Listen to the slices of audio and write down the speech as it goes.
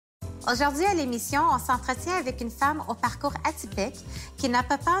Aujourd'hui, à l'émission, on s'entretient avec une femme au parcours atypique qui n'a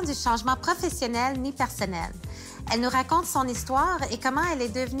pas peur du changement professionnel ni personnel. Elle nous raconte son histoire et comment elle est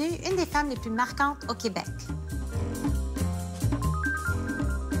devenue une des femmes les plus marquantes au Québec.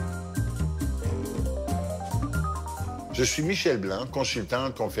 Je suis Michelle Blanc,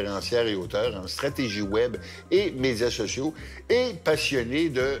 consultante, conférencière et auteure en stratégie web et médias sociaux et passionnée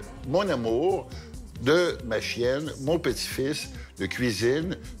de mon amour, de ma chienne, mon petit-fils, de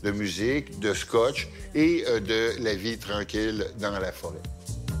cuisine, de musique, de scotch et de la vie tranquille dans la forêt.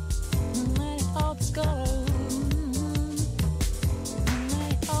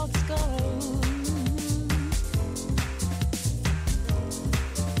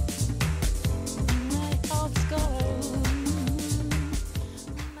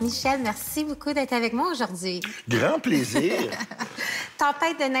 Michelle, merci beaucoup d'être avec moi aujourd'hui. Grand plaisir.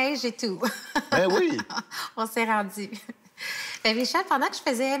 Tempête de neige et tout. Ben oui. On s'est rendu. Ben Michelle, pendant que je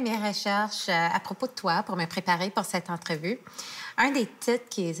faisais mes recherches à propos de toi pour me préparer pour cette entrevue, un des titres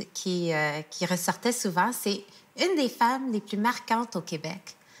qui ressortait souvent, c'est « Une des femmes les plus marquantes au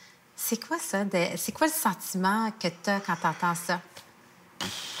Québec ». C'est quoi ça? C'est quoi le sentiment que tu as quand tu entends ça?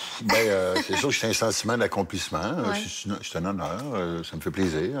 Bien, c'est sûr que c'est un sentiment d'accomplissement. Ouais. C'est un honneur. Ça me fait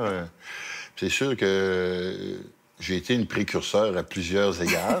plaisir. C'est sûr que j'ai été une précurseur à plusieurs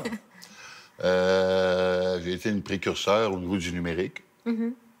égards. J'ai été une précurseur au niveau du numérique.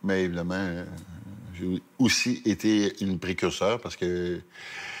 Mm-hmm. Mais évidemment, j'ai aussi été une précurseur parce que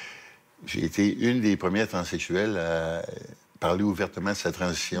j'ai été une des premières transsexuelles à parler ouvertement de sa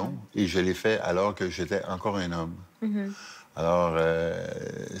transition. Et je l'ai fait alors que j'étais encore un homme. Mm-hmm. Alors,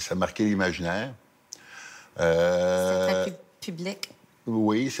 ça a marqué l'imaginaire. C'est très public.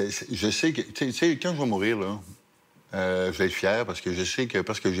 Oui, je sais que... Tu sais, quand je vais mourir, là, je vais être fier parce que je sais que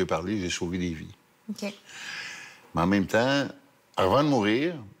parce que j'ai parlé, j'ai sauvé des vies. OK. Mais en même temps, avant de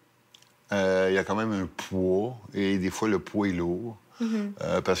mourir, il y a quand même un poids, et des fois, le poids est lourd,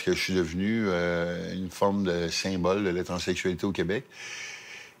 parce que je suis devenu une forme de symbole de la transsexualité au Québec.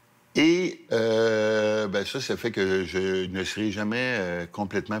 Et ça fait que je ne serai jamais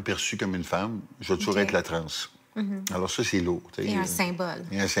complètement perçue comme une femme. Je vais toujours être la trans. Mm-hmm. Alors ça, c'est lourd. Et un symbole.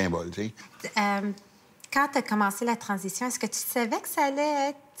 Et un symbole, tu sais. Quand tu as commencé la transition, est-ce que tu savais que ça allait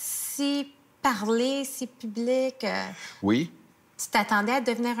être si parlé, si public? Oui. Tu t'attendais à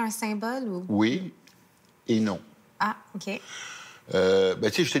devenir un symbole? Ou... Oui et non. Ah, OK. Tu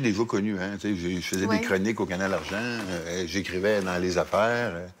sais, j'étais déjà connu, hein. Je faisais des chroniques au Canal Argent, j'écrivais dans les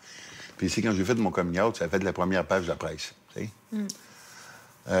affaires. Puis ici, quand j'ai fait mon coming out, ça a fait de la première page de la presse.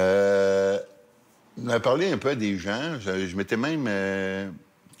 On a parlé un peu à des gens. Je m'étais même...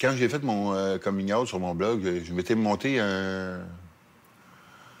 quand j'ai fait mon coming out sur mon blog, je m'étais monté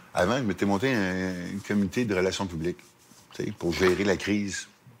Avant, je m'étais monté un comité de relations publiques pour gérer la crise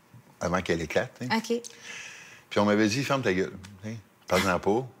avant qu'elle éclate. OK. Puis on m'avait dit, ferme ta gueule. Parle-en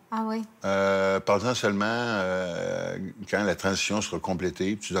pas. Ah oui? Parle-en seulement quand la transition sera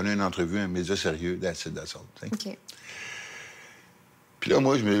complétée. Puis tu donnes une entrevue à un média sérieux, that's it, that's all. OK. Puis là,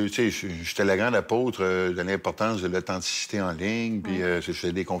 moi, j'étais la grande apôtre de l'importance de l'authenticité en ligne. Puis je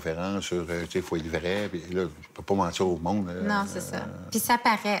faisais des conférences sur, il faut être vrai. Puis là, je peux pas mentir au monde. Non, c'est ça. Puis ça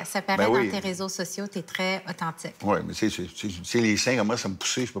paraît dans tes réseaux sociaux, tu es très authentique. Oui, mais tu sais, les seins commencent à me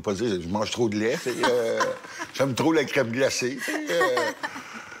pousser. Je peux pas dire, je mange trop de lait. J'aime trop la crème glacée.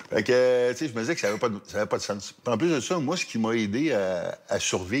 Fait que, je me disais que ça avait pas de sens. Puis en plus de ça, moi, ce qui m'a aidé à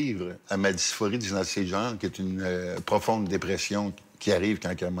survivre à ma dysphorie d'identité de genre, qui est une profonde dépression qui arrive quand,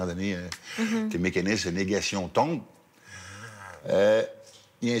 à un moment donné, tes mécanismes de négation tombent, il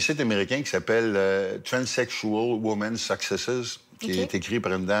y a un site américain qui s'appelle Transsexual Women's Successes, qui est écrit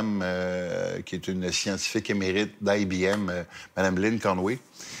par une dame qui est une scientifique émérite d'IBM, Mme Lynn Conway,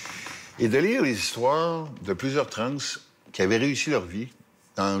 et de lire les histoires de plusieurs trans qui avaient réussi leur vie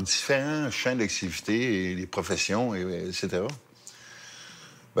dans différents champs d'activité et les professions, etc.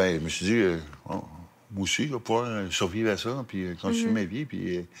 Bien, je me suis dit, moi aussi, je vais pouvoir survivre à ça, puis continuer ma vie.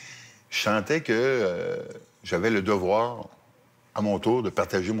 Puis je sentais que j'avais le devoir, à mon tour, de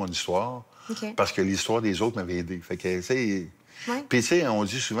partager mon histoire, parce que l'histoire des autres m'avait aidé. Fait que, tu sais... Puis, tu sais, on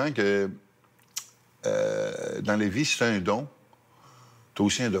dit souvent que dans la vie, si tu as un don, tu as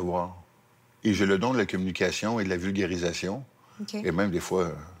aussi un devoir. Et j'ai le don de la communication et de la vulgarisation. Et même, des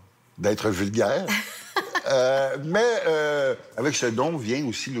fois, d'être vulgaire. Mais avec ce don vient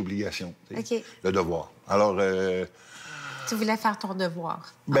aussi l'obligation, le devoir. Alors... tu voulais faire ton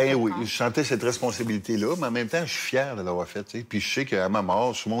devoir. Ben oui, je sentais cette responsabilité-là, mais en même temps, je suis fier de l'avoir fait. Puis je sais qu'à ma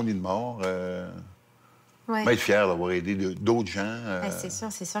mort, sur mon lit de mort, être fier d'avoir aidé d'autres gens.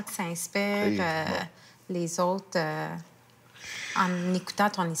 C'est sûr que ça inspire les autres. En écoutant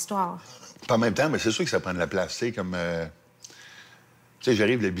ton histoire. Puis en même temps, mais c'est sûr que ça prend de la place. Tu sais, comme... tu sais,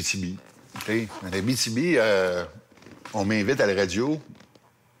 j'arrive de l'Abitibi. Okay? À l'Abitibi, on m'invite à la radio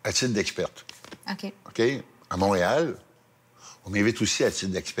à titre d'experte. OK. OK? À Montréal, on m'invite aussi à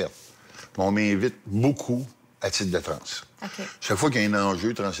titre d'experte. Mais on m'invite beaucoup à titre de trans. OK. Chaque fois qu'il y a un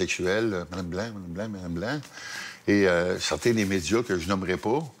enjeu transsexuel, Mme Blanc, Mme Blanc, Mme Blanc, et certains des médias que je nommerai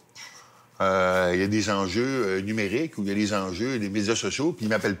pas, il y a des enjeux numériques ou il y a des enjeux des médias sociaux, puis ils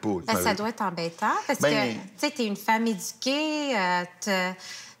ne m'appellent pas. Ça doit être embêtant parce que, tu es une femme éduquée,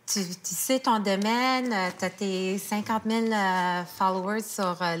 tu sais ton domaine, tu as tes 50 000 followers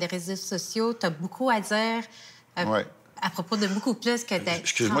sur les réseaux sociaux, tu as beaucoup à dire à propos de beaucoup plus que d'être...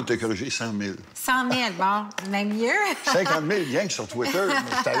 Excuse-moi de te corriger, 100 000. 100 000, bon, même mieux. 50 000, bien que sur Twitter,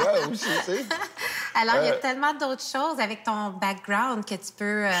 mais c'est ailleurs aussi, tu sais. Alors, il y a tellement d'autres choses avec ton background que tu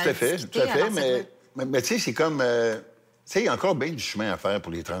peux tout à fait, discuter. tout à fait, Alors, mais tu sais, c'est comme... tu sais, il y a encore bien du chemin à faire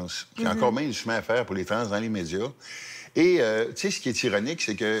pour les trans. Il y a encore bien du chemin à faire pour les trans dans les médias. Et, tu sais, ce qui est ironique,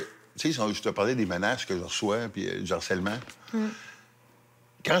 c'est que, tu sais, je te parlais des menaces que je reçois, puis du harcèlement.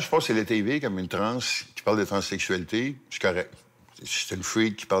 Quand je passe à la TV comme une trans qui parle de transsexualité, c'est correct. C'est une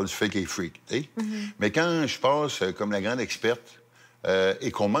freak qui parle du fait qu'elle est freak, tu sais. Mais quand je passe comme la grande experte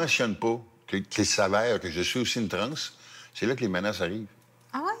et qu'on mentionne pas qu'il s'avère que je suis aussi une trans, c'est là que les menaces arrivent.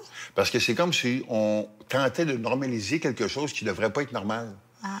 Ah ouais? Parce que c'est comme si on tentait de normaliser quelque chose qui ne devrait pas être normal.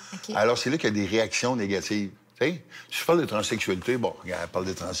 Ah, OK. Alors, c'est là qu'il y a des réactions négatives. T'sais? Si je parle de transsexualité, bon, regarde, elle parle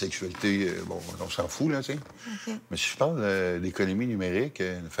de transsexualité, bon, on s'en fout, là, tu sais. OK. Mais si je parle d'économie numérique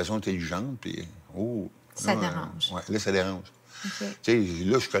de façon intelligente, puis, Ça dérange. Ouais, là, ça dérange. OK. Tu sais,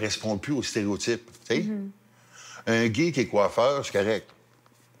 là, je ne corresponds plus aux stéréotypes, tu sais. Un gay qui est coiffeur, c'est correct.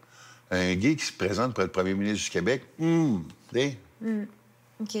 Un gay qui se présente pour être premier ministre du Québec, tu sais.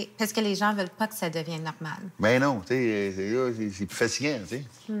 OK. Parce que les gens veulent pas que ça devienne normal. Ben non, tu sais, c'est plus fatigant, tu sais.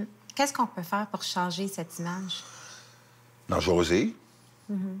 Qu'est-ce qu'on peut faire pour changer cette image? D'en jaser.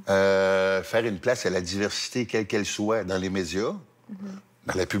 Faire une place à la diversité, quelle qu'elle soit, dans les médias,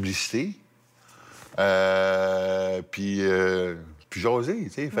 dans la publicité. Puis jaser,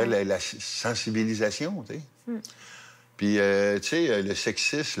 tu sais, faire la sensibilisation, tu sais. Puis, tu sais, le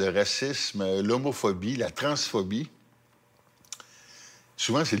sexisme, le racisme, l'homophobie, la transphobie,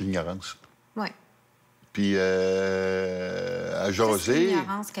 souvent, c'est l'ignorance. Oui. Puis, à jaser... C'est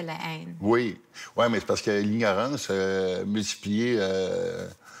l'ignorance que la haine. Oui. Oui, mais c'est parce que l'ignorance, multipliée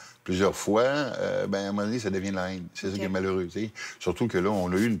plusieurs fois, ben à un moment donné, ça devient de la haine. C'est ça qui est malheureux, tu sais. Surtout que là,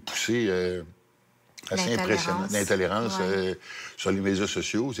 on a eu une poussée assez impressionnante d'intolérance sur les médias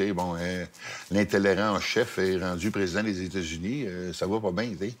sociaux. Tu sais, bon, l'intolérant en chef est rendu président des États-Unis. Ça va pas bien,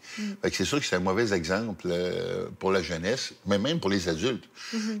 tu sais. Fait que c'est sûr que c'est un mauvais exemple pour la jeunesse, mais même pour les adultes.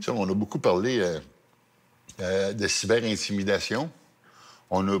 Tu sais, on a beaucoup parlé... de cyberintimidation,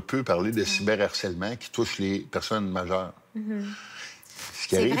 on a peu parlé de cyberharcèlement qui touche les personnes majeures. Ce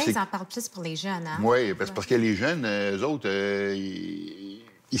qui arrive, ils en parlent plus pour les jeunes, hein? Oui, parce que les jeunes, eux autres,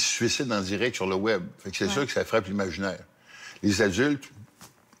 ils se suicident en direct sur le web. Fait que c'est sûr que ça frappe l'imaginaire. Les adultes,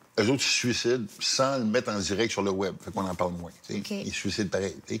 eux autres, ils se suicident sans le mettre en direct sur le web. Fait qu'on en parle moins. Ils se suicident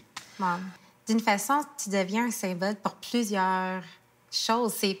pareil. Bon. D'une façon, tu deviens un symbole pour plusieurs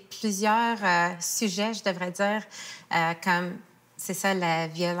choses. C'est plusieurs sujets, je devrais dire, comme, c'est ça, la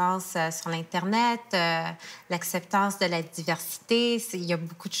violence sur l'Internet, l'acceptance de la diversité. Il y a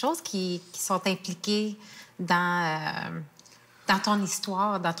beaucoup de choses qui sont impliquées dans ton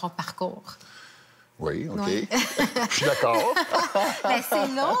histoire, dans ton parcours. Oui, OK. Oui. Je suis d'accord. Mais c'est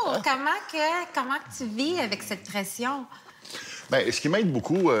lourd. Comment que tu vis avec cette pression? Bien, ce qui m'aide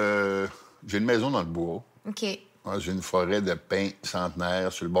beaucoup, j'ai une maison dans le bois. OK. J'ai une forêt de pins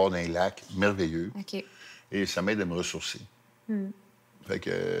centenaires sur le bord d'un lac merveilleux. OK. Et ça m'aide à me ressourcer. Fait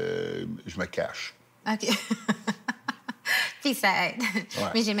que je me cache. OK. Puis ça aide. Ouais.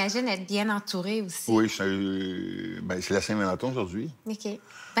 Mais j'imagine être bien entouré aussi. Oui, c'est la Saint-Valentin aujourd'hui. OK.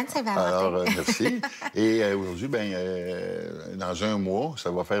 Bonne Saint-Valentin. Alors, merci. Et aujourd'hui, dans un mois, ça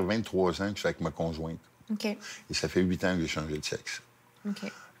va faire 23 ans que je suis avec ma conjointe. OK. Et ça fait 8 ans que j'ai changé de sexe.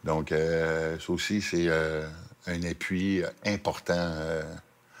 OK. Donc, ça aussi, c'est un appui important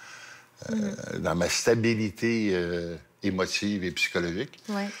dans ma stabilité émotive et psychologique.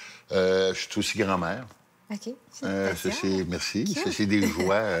 Oui. Je suis aussi grand-mère. OK. Merci. Ça, c'est des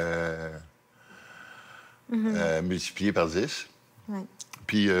joies multipliées par 10. Oui.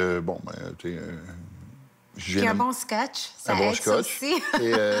 Puis, tu sais... Puis un bon scotch, ça bon aide scotch. ça aussi.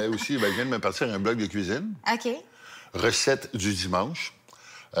 Et aussi, je viens de me partir un blog de cuisine. OK. Recettes du dimanche.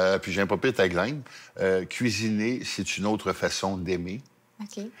 Puis j'ai un papier tagline. Cuisiner, c'est une autre façon d'aimer.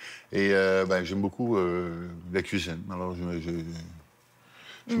 OK. Et j'aime beaucoup la cuisine. Alors,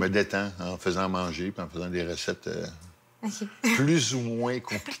 je me détends en faisant manger puis en faisant des recettes plus ou moins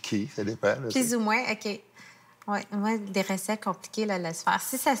compliquées. Ça dépend. Là, plus ou moins, OK. Oui, moi, des recettes compliquées, là, laisse faire.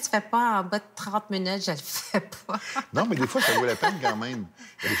 Si ça se fait pas en bas de 30 minutes, je le fais pas. Non, mais des fois, ça vaut la peine quand même.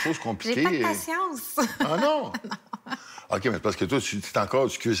 Il y a des choses compliquées. J'ai pas de patience. Ah non? Non. OK, mais c'est parce que toi,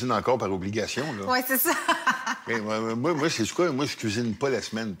 tu cuisines encore par obligation, là. Oui, c'est ça. Moi, c'est quoi? Moi, je cuisine pas la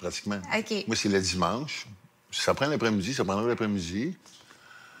semaine, pratiquement. OK. Moi, c'est le dimanche. Ça prend l'après-midi, ça prendra l'après-midi.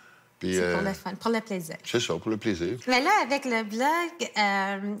 Puis, c'est pour le fun, pour le plaisir. C'est ça, pour le plaisir. Mais là, avec le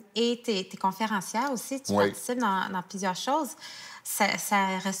blog et tes conférencières aussi, tu participes dans plusieurs choses. Ça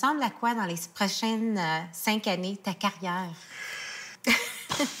ressemble à quoi dans les prochaines 5 années, ta carrière?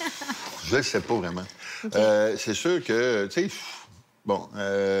 Je ne sais pas vraiment. Okay. C'est sûr que, tu sais,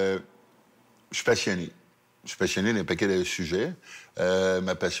 je suis passionné. Je suis passionné d'un paquet de sujets.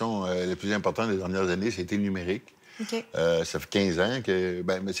 Ma passion la plus importante des dernières années, c'était le numérique. Okay. Ça fait 15 ans que...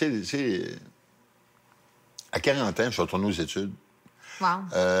 mais tu sais, à 40 ans, je suis retourné aux études. Wow.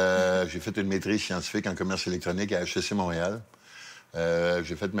 J'ai fait une maîtrise scientifique en commerce électronique à HEC Montréal.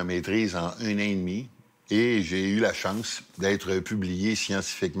 J'ai fait ma maîtrise en 1 an et demi. Et j'ai eu la chance d'être publié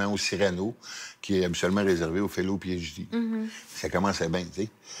scientifiquement au Cyrano, qui est habituellement réservé aux fellows PhD. Mm-hmm. Ça commençait bien, tu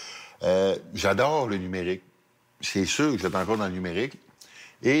sais. J'adore le numérique. C'est sûr que j'étais encore dans le numérique.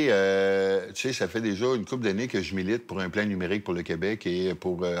 Et, tu sais, ça fait déjà une couple d'années que je milite pour un plan numérique pour le Québec et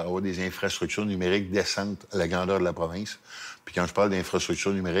pour avoir des infrastructures numériques décentes à la grandeur de la province. Puis quand je parle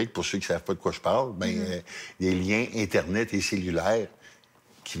d'infrastructures numériques, pour ceux qui ne savent pas de quoi je parle, des liens Internet et cellulaires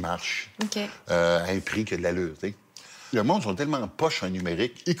qui marchent à un prix qui a de l'allure, tu sais. Le monde sont tellement poches en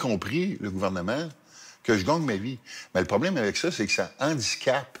numérique, y compris le gouvernement, que je gagne ma vie. Mais le problème avec ça, c'est que ça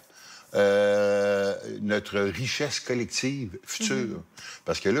handicape notre richesse collective future.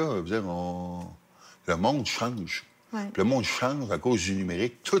 Parce que là, vous savez, le monde change. Ouais. Le monde change à cause du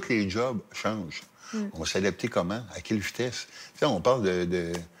numérique. Tous les jobs changent. On va s'adapter comment? À quelle vitesse? Tu sais, on parle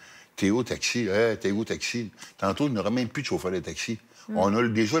de Théo Taxi. Théo Taxi. Tantôt, il n'y aura même plus de chauffeur de taxi. On a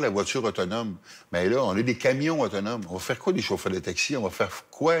déjà la voiture autonome. Mais là, on a des camions autonomes. On va faire quoi des chauffeurs de taxi? On va faire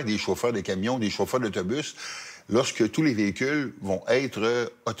quoi des chauffeurs de camions, des chauffeurs d'autobus? Lorsque tous les véhicules vont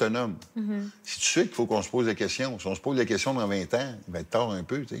être autonomes. C'est tout de suite qu'il faut qu'on se pose la question. Si on se pose la question dans 20 ans, il va être tard un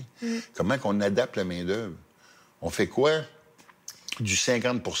peu, tu sais. Comment qu'on adapte la main-d'œuvre? On fait quoi du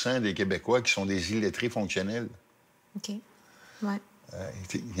 50 % des Québécois qui sont des illettrés fonctionnels? OK. Ouais.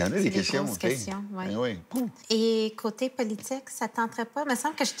 Il y en a des questions. Grosses questions, ouais. Oui. Et côté politique, ça ne tenterait pas? Il me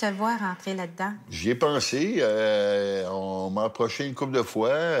semble que je te vois rentrer là-dedans. J'y ai pensé. On m'a approché une couple de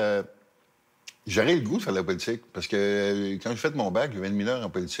fois. J'aurais le goût de faire de la politique, parce que quand j'ai fait mon bac, j'avais une mineure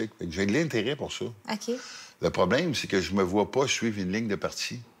en politique. J'ai de l'intérêt pour ça. OK. Le problème, c'est que je me vois pas suivre une ligne de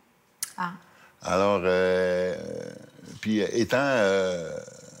parti. Ah. Alors, puis étant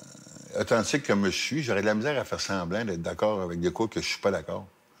authentique comme je suis, j'aurais de la misère à faire semblant d'être d'accord avec des quoi que je suis pas d'accord.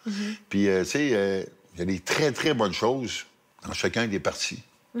 Puis, tu sais, il y a des très, très bonnes choses dans chacun des partis.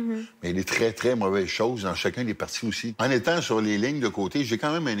 Mais il y a des très, très mauvaises choses dans chacun des partis aussi. En étant sur les lignes de côté, j'ai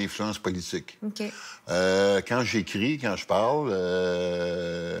quand même une influence politique. Okay. Quand j'écris, quand je parle,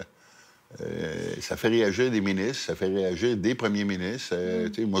 ça fait réagir des ministres, ça fait réagir des premiers ministres.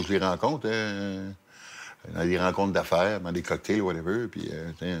 Tu sais, moi, je les rencontre dans des rencontres d'affaires, dans des cocktails, whatever, puis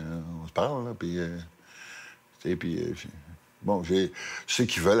on se parle, là, puis... tu sais, puis... Bon, ceux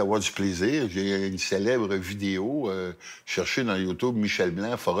qui veulent avoir du plaisir, j'ai une célèbre vidéo cherchez dans YouTube Michelle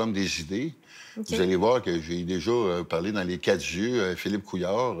Blanc, Forum des idées. Okay. Vous allez voir que j'ai déjà parlé dans les 4 yeux Philippe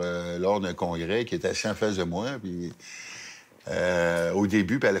Couillard lors d'un congrès qui était assis en face de moi. Puis au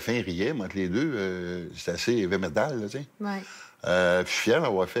début, puis à la fin, il riait, entre les deux. C'était assez événemental, tu sais. Ouais. Puis je suis fier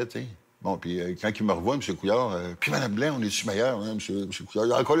d'avoir fait, tu sais. Bon, puis quand il me revoit, M. Couillard, puis Mme Blanc, on est-tu meilleur, hein, M. Couillard? Il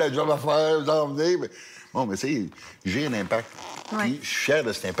y a encore la job à faire, vous en venez. Mais... Bon, mais tu sais, j'ai un impact. Puis je suis fier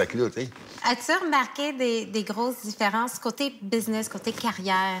de cet impact-là, tu sais. As-tu remarqué des grosses différences côté business, côté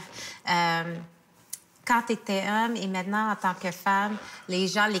carrière? Quand tu étais homme et maintenant en tant que femme, les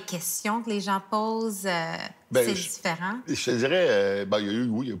questions que les gens posent, c'est différent? Je te dirais,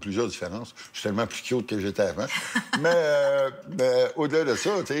 il y a plusieurs différences. Je suis tellement plus cute que j'étais avant. mais au-delà de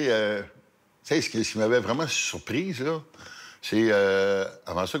ça, tu sais, ce qui m'avait vraiment surprise, là, c'est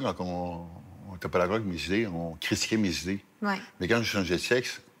avant ça, quand on n'était pas d'accord avec mes idées, on critiquait mes idées. Ouais. Mais quand je changeais de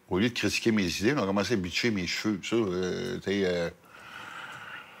sexe, au lieu de critiquer mes idées, on a commencé à bitcher mes cheveux. Ça, tu sais...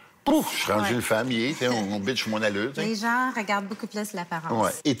 Pouf! Je suis rendu une femme, on bitch mon allure. Les gens regardent beaucoup plus l'apparence.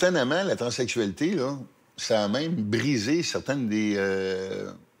 Ouais. Étonnamment, la transsexualité, là, ça a même brisé certains des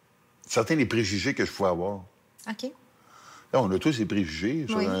préjugés que je pouvais avoir. OK. Là, on a tous des préjugés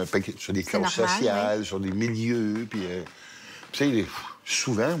sur des classes sociales, sur des milieux. Puis, tu sais,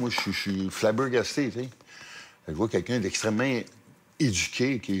 souvent, moi, je suis flabbergasté, tu sais. Je vois quelqu'un d'extrêmement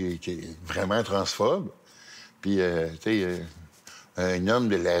éduqué qui est vraiment transphobe. Puis, tu sais, un homme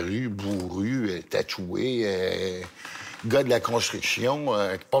de la rue, bourru, tatoué, gars de la construction,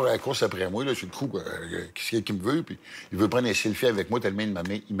 qui part à la course après moi, là, sur le coup, qu'est-ce qu'il me veut? Puis, il veut prendre un selfie avec moi tellement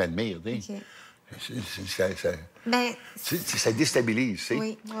il m'admire, tu sais. Okay. Ça déstabilise, tu sais.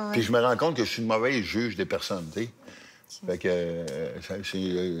 Oui. Puis je me rends compte que je suis une mauvaise juge des personnes, tu sais. Fait que c'est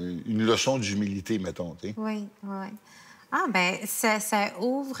une leçon d'humilité, mettons, tu sais. Oui. Ah, bien, ça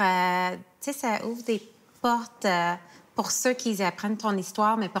ouvre, tu sais, ça ouvre des portes pour ceux qui apprennent ton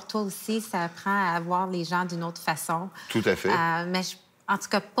histoire, mais pour toi aussi, ça apprend à voir les gens d'une autre façon. Tout à fait. En tout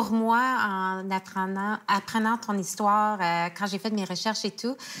cas, pour moi, en apprenant ton histoire, quand j'ai fait mes recherches et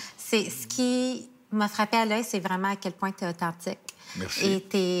tout, c'est ce qui m'a frappé à l'œil, c'est vraiment à quel point tu es authentique. Merci. Et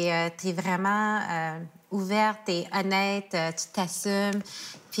tu es vraiment ouverte, tu es honnête, tu t'assumes.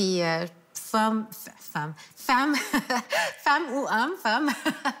 Puis femme ou homme, femme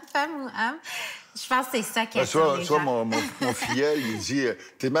ou homme, je pense que c'est ça qui attire les gens. Mon filleul, il dit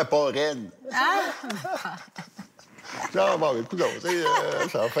 « T'es ma parraine. » Non, bon, écoute,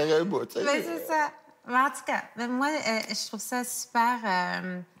 ça va faire un bout, tu sais. Mais c'est ça. Mais en tout cas, moi, je trouve ça super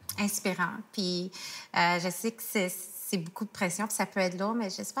inspirant. Puis je sais que c'est beaucoup de pression, puis ça peut être lourd, mais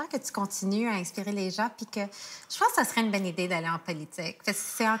j'espère que tu continues à inspirer les gens, puis que je pense que ça serait une bonne idée d'aller en politique. Parce que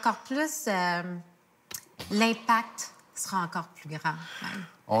c'est encore plus... l'impact sera encore plus grand, même.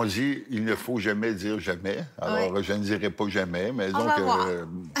 On dit, il ne faut jamais dire jamais. Alors, je ne dirai pas jamais, mais On va voir.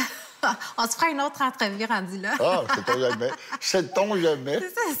 On se fera une autre entrevue rendue là. C'est-on jamais. C'est-on jamais.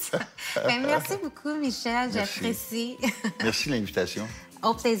 C'est ça. Bien, merci beaucoup, Michelle. J'apprécie. Merci de l'invitation.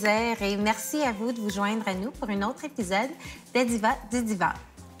 Au plaisir. Et merci à vous de vous joindre à nous pour un autre épisode de Divas du Divan.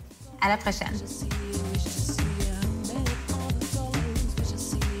 À la prochaine.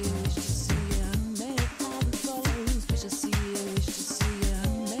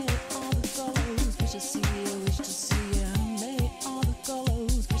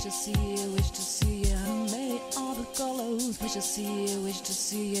 Wish to see you, wish to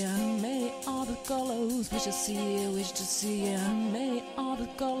see you, may all the colors. Wish to see you, wish to see you, may all the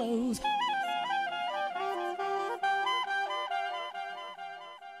colors.